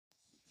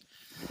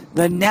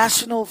The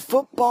National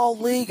Football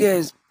League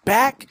is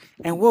back,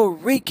 and we're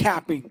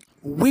recapping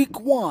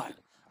week 1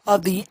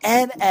 of the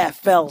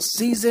NFL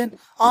season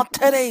on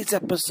today's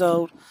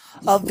episode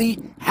of the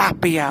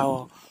Happy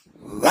Hour,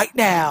 right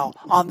now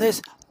on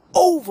this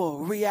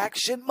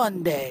Overreaction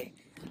Monday.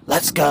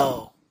 Let's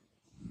go.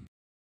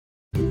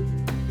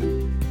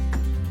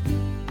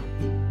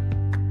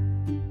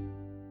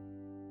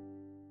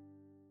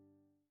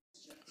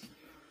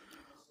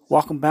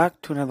 Welcome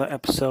back to another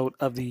episode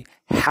of the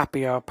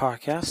Happy Hour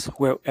podcast,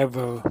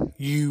 wherever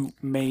you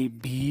may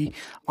be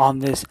on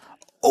this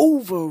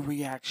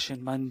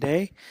Overreaction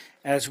Monday,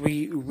 as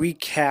we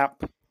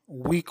recap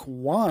week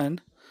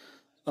 1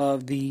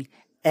 of the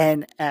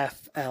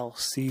NFL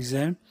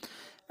season.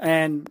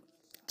 And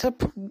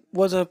it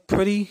was a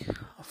pretty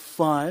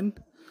fun.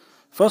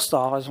 First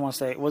off, I just want to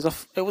say it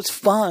was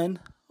fun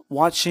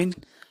watching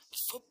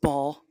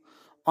football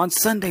on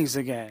Sundays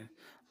again.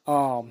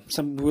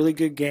 Some really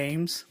good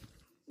games.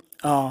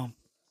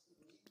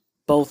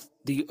 Both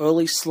the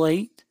early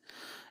slate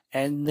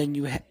and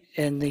then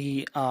in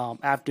the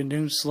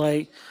afternoon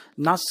slate.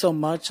 Not so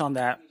much on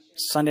that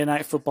Sunday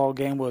night football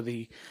game where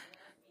the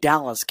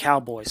Dallas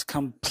Cowboys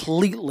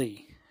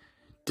completely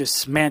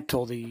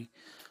dismantle the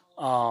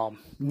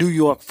New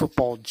York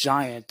Football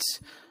Giants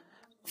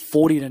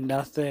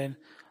 40-0.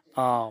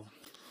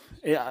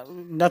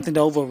 Nothing to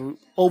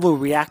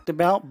overreact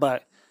about,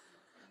 but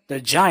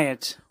the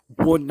Giants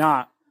were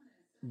not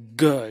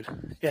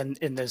good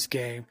in this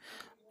game.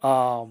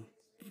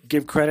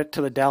 Give credit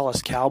to the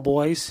Dallas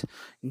Cowboys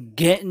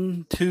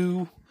getting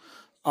to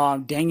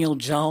Daniel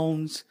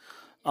Jones,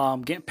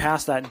 getting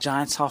past that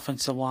Giants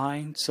offensive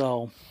line.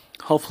 So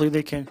hopefully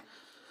they can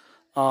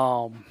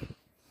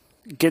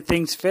get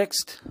things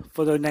fixed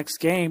for their next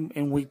game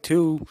in week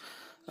 2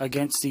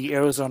 against the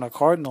Arizona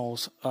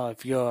Cardinals,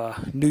 if you're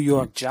a New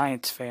York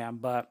Giants fan.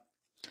 But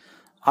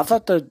I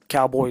thought the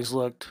Cowboys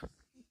looked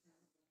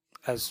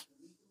as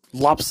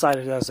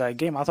lopsided as that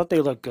game. I thought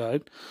they looked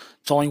good.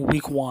 It's only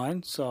week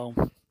 1, so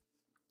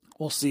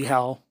we'll see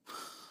how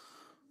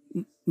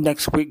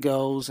next week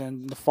goes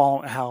and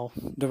how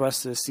the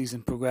rest of the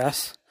season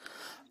progress.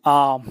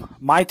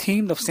 My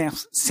team, the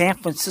San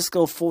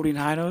Francisco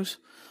 49ers,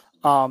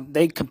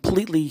 they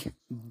completely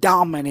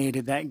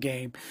dominated that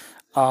game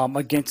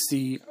against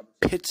the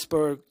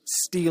Pittsburgh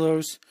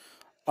Steelers.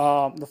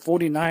 The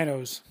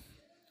 49ers,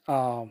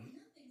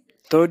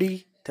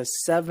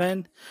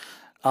 30-7.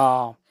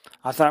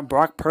 I thought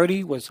Brock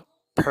Purdy was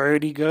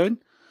pretty good.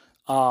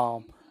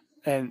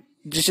 And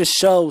just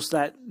shows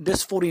that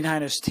this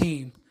 49ers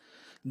team,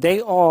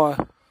 they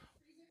are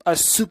a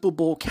Super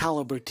Bowl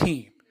caliber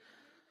team.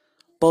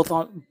 Both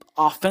on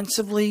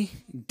offensively,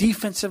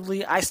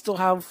 defensively. I still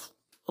have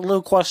a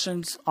little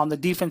questions on the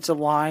defensive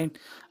line.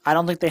 I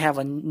don't think they have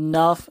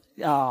enough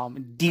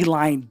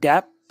D-line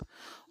depth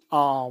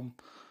to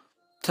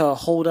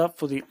hold up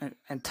for the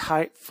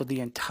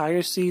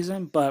entire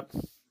season. But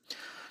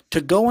to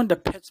go into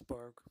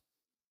Pittsburgh,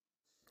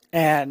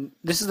 and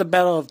this is the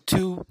battle of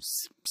 2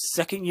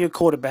 second-year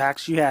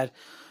quarterbacks. You had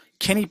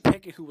Kenny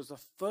Pickett, who was the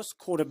first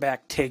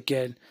quarterback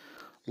taken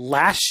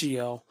last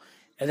year,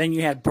 and then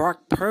you had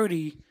Brock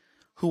Purdy,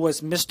 who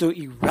was Mr.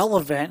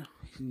 Irrelevant.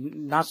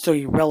 Not so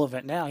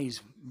irrelevant now.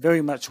 He's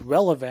very much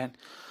relevant.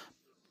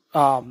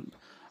 And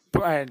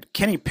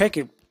Kenny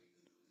Pickett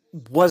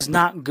was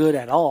not good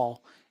at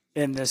all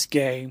in this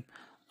game.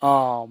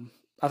 I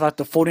thought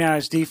the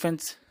 49ers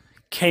defense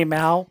came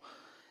out.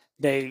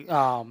 They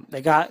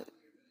got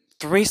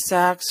 3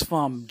 sacks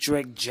from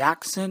Drake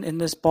Jackson in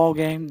this ball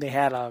game. They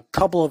had a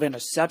couple of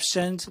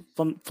interceptions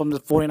from the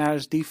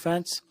 49ers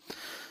defense.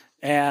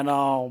 And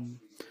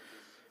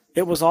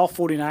it was all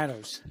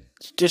 49ers.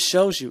 It just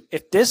shows you,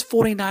 if this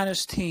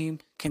 49ers team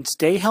can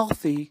stay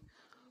healthy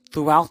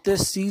throughout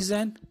this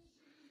season,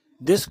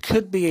 this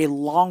could be a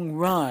long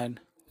run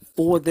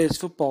for this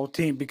football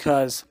team,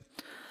 because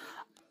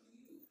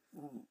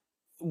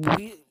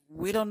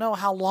we don't know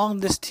how long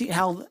this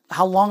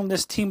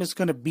team is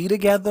going to be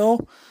together.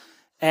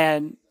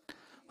 And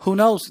who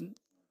knows,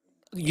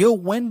 your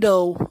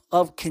window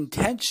of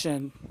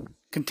contention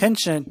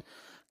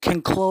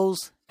can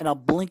close in a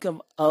blink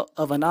of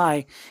an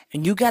eye,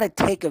 and you got to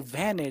take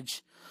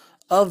advantage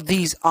of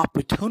these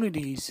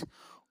opportunities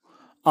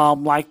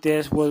like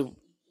this, where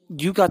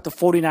you got the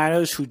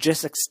 49ers who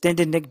just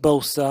extended Nick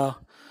Bosa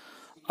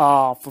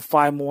for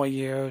 5 more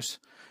years.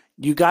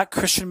 You got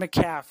Christian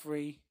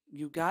McCaffrey.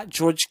 You got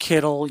George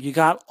Kittle. You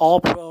got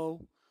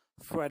All-Pro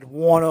Fred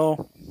Warner.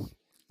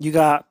 You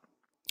got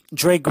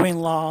Dre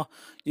Greenlaw,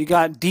 you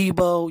got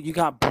Debo, you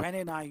got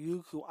Brandon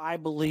Ayuk, who I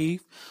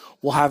believe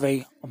will have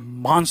a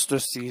monster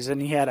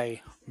season. He had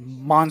a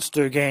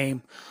monster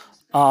game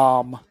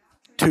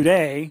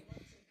today.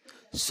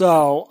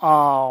 So,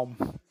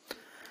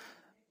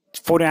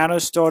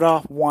 49ers start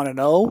off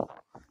 1-0.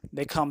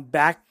 They come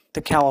back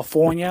to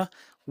California.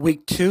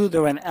 Week 2,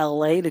 they're in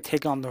LA to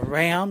take on the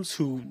Rams,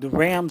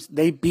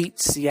 they beat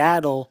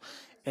Seattle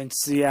in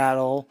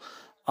Seattle.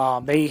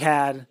 They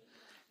held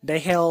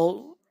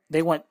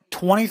They went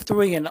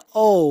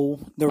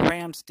 23-0. The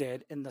Rams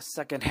did in the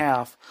second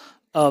half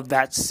of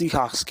that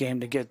Seahawks game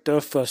to get their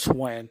first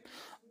win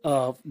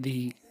of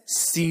the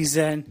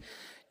season.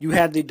 You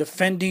had the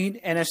defending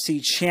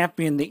NFC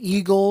champion, the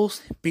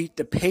Eagles, beat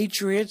the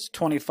Patriots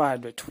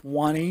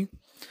 25-20.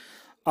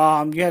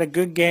 You had a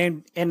good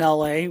game in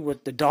LA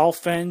with the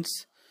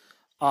Dolphins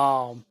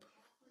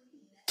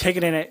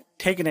taking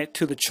it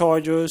to the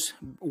Chargers,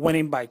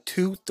 winning by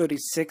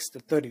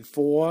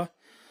 36-34.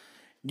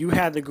 You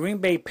had the Green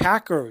Bay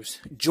Packers,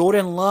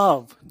 Jordan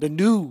Love, the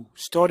new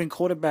starting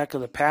quarterback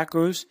of the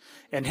Packers,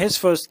 and his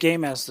first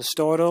game as the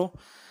starter.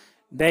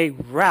 They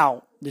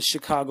rout the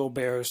Chicago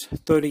Bears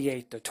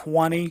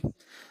 38-20.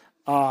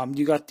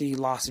 You got the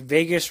Las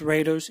Vegas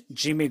Raiders,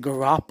 Jimmy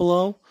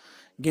Garoppolo,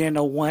 getting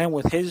a win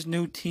with his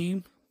new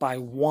team by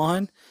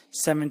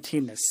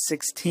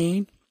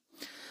 17-16.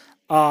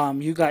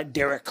 You got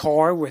Derek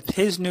Carr with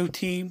his new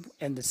team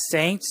and the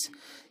Saints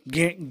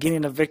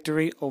getting a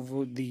victory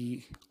over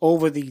the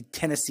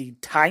Tennessee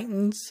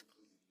Titans.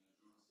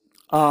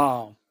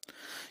 You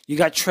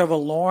got Trevor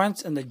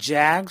Lawrence and the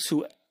Jags,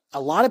 who a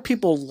lot of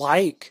people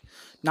like,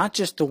 not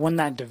just to win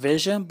that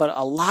division, but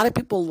a lot of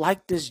people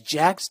like this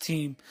Jags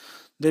team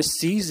this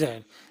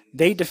season.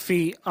 They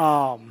defeat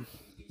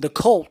the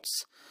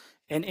Colts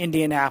in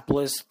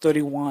Indianapolis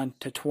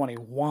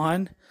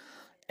 31-21.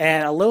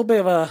 And a little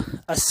bit of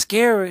a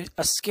scare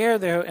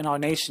there in our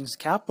nation's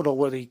capital,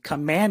 where the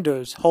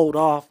Commanders hold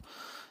off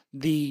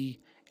the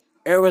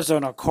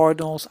Arizona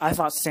Cardinals. I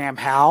thought Sam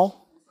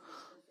Howell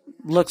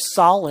looked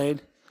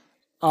solid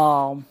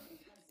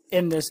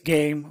in this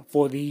game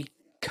for the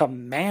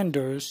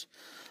Commanders.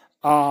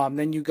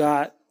 Then you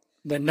got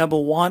the number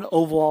 1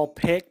 overall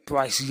pick,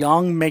 Bryce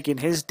Young, making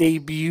his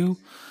debut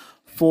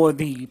for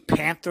the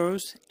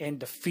Panthers in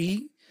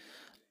defeat.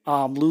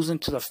 Losing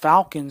to the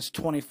Falcons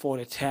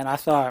 24-10. I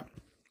thought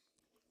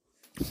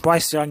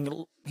Bryce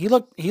Young, he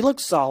looked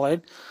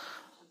solid.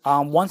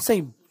 Once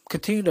they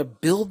continue to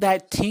build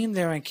that team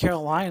there in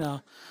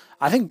Carolina,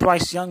 I think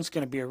Bryce Young's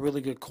going to be a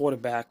really good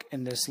quarterback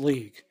in this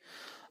league.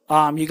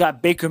 You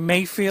got Baker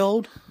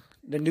Mayfield,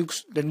 the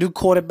new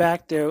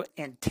quarterback there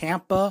in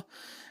Tampa,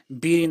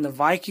 beating the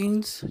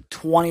Vikings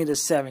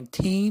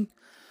 20-17.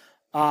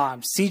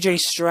 C.J.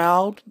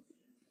 Stroud,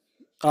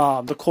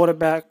 the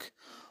quarterback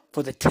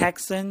for the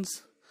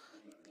Texans,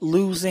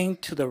 losing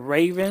to the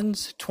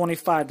Ravens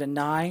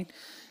 25-9.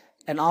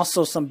 And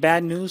also some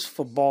bad news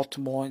for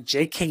Baltimore.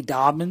 J.K.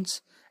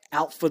 Dobbins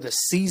out for the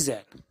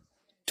season,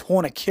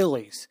 torn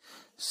Achilles.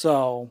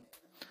 So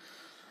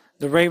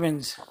the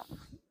Ravens,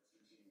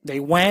 they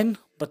win,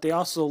 but they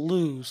also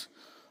lose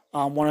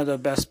one of the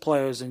best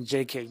players in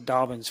J.K.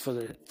 Dobbins for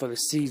the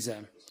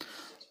season.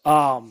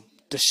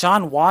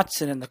 Deshaun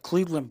Watson and the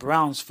Cleveland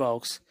Browns,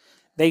 folks,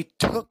 they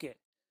took it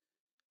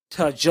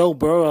to Joe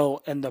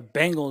Burrow and the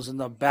Bengals in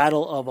the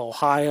Battle of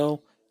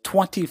Ohio,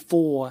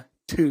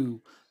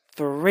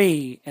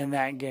 24-3 in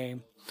that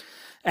game.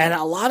 And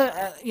a lot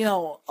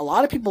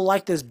of people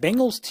like this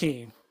Bengals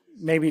team,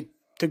 maybe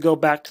to go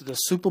back to the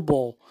Super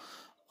Bowl,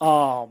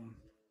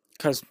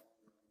 because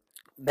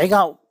they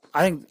got,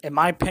 I think, in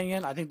my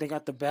opinion, I think they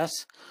got the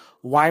best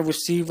wide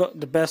receiver,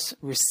 the best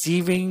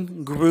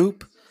receiving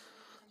group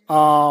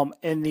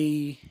in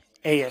the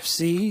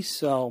AFC.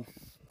 So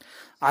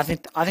I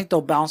think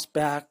they'll bounce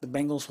back. The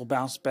Bengals will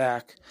bounce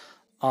back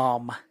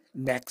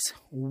next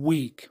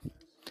week.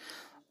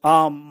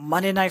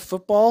 Monday Night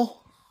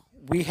Football,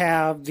 we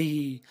have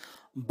the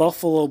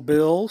Buffalo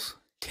Bills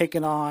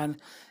taking on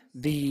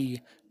the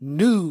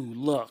New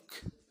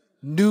York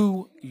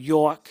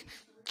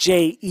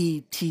Jets,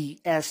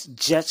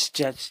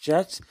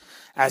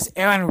 as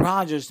Aaron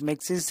Rodgers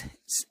makes his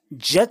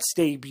Jets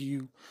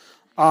debut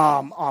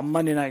on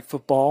Monday Night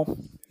Football.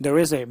 There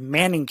is a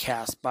Manning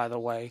cast, by the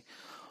way,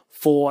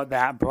 for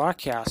that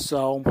broadcast.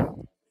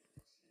 So,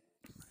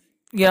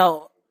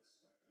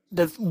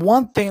 the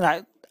one thing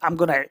that I'm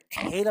going to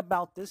hate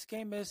about this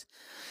game is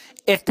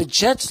if the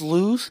Jets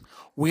lose,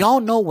 we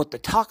all know what the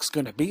talk's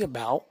going to be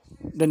about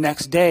the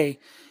next day.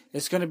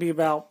 It's going to be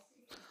about,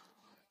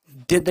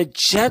 did the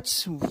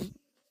Jets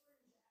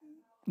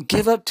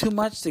give up too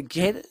much to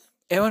get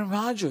Aaron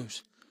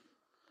Rodgers?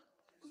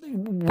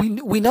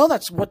 We know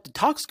that's what the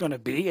talk's going to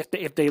be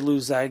if they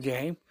lose that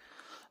game.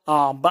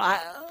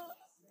 But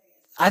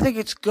I think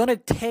it's going to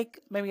take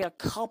maybe a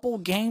couple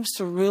games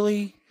to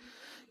really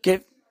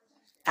get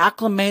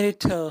acclimated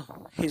to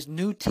his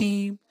new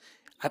team.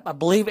 I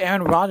believe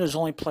Aaron Rodgers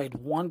only played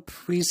one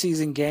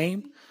preseason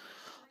game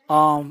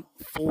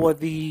for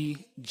the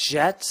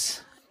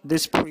Jets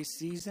this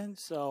preseason.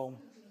 So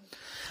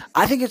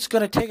I think it's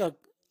going to take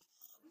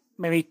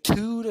maybe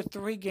 2 to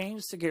 3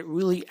 games to get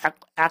really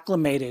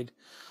acclimated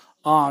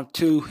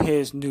to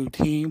his new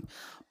team.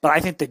 But I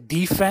think the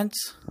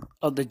defense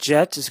of the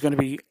Jets is going to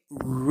be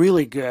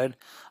really good.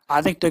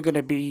 I think they're going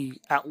to be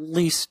at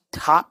least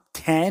top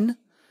 10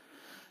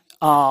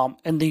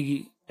 in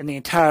the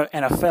entire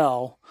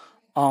NFL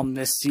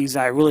this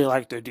season. I really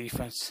like their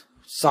defense.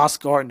 Sauce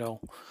Gardner,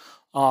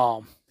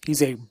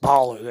 he's a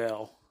baller there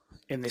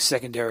in the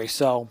secondary.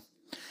 So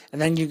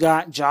And then you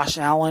got Josh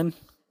Allen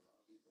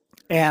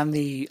and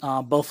the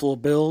Buffalo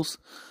Bills.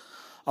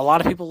 A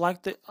lot of people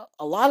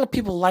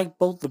like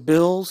both the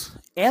Bills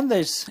and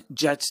this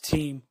Jets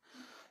team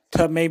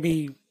to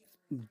maybe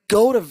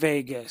go to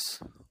Vegas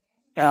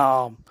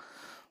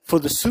for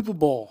the Super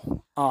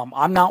Bowl.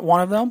 I'm not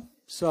one of them,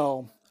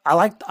 so I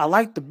like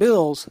the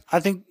Bills. I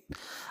think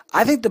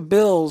the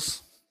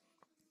Bills.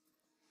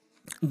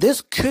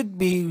 This could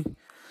be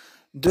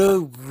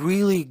the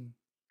really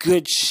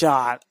good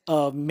shot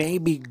of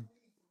maybe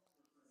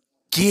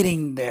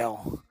getting there.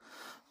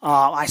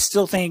 I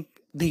still think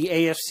the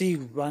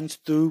AFC runs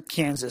through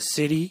Kansas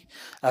City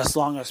as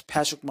long as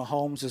Patrick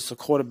Mahomes is the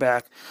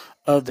quarterback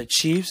of the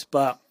Chiefs.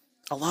 But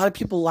a lot of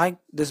people like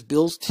this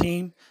Bills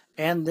team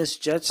and this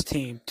Jets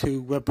team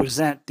to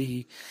represent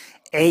the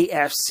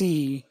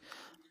AFC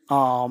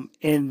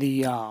in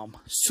the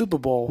Super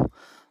Bowl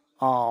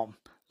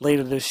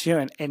later this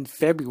year in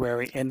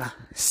February in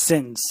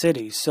Sin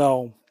City.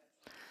 So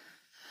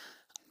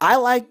I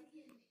like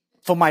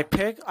for my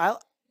pick. I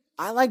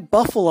like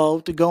Buffalo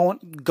to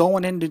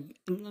going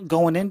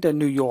into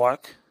New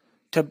York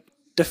to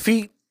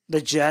defeat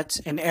the Jets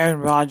in Aaron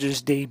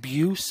Rodgers'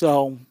 debut.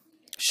 So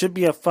should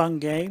be a fun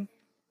game.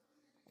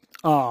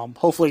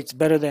 Hopefully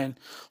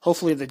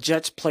the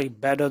Jets play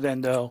better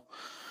than the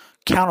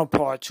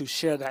counterparts who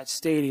share that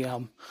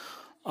stadium,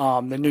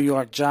 the New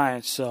York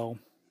Giants. So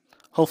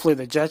hopefully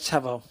the Jets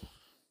have a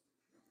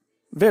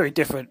very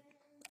different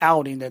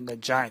outing than the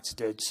Giants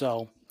did.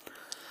 So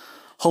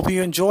hope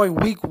you enjoy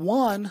week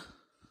one.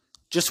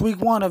 Just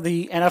week one of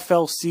the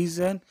NFL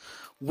season.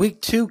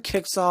 Week two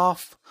kicks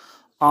off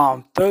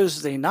on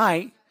Thursday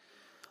night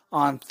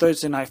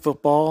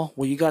football,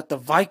 where you got the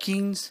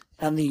Vikings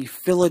and the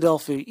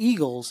Philadelphia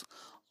Eagles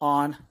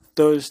on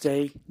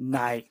Thursday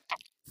night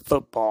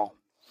football.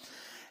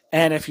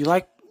 And if you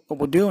like what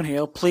we're doing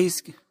here,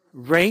 please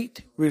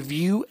rate,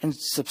 review, and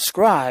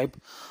subscribe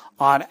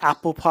on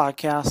Apple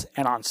Podcasts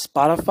and on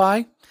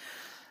Spotify.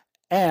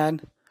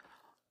 And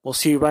we'll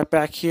see you right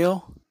back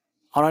here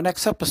on our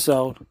next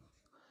episode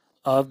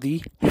of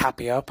the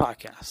Happy Hour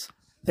Podcast.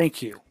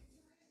 Thank you.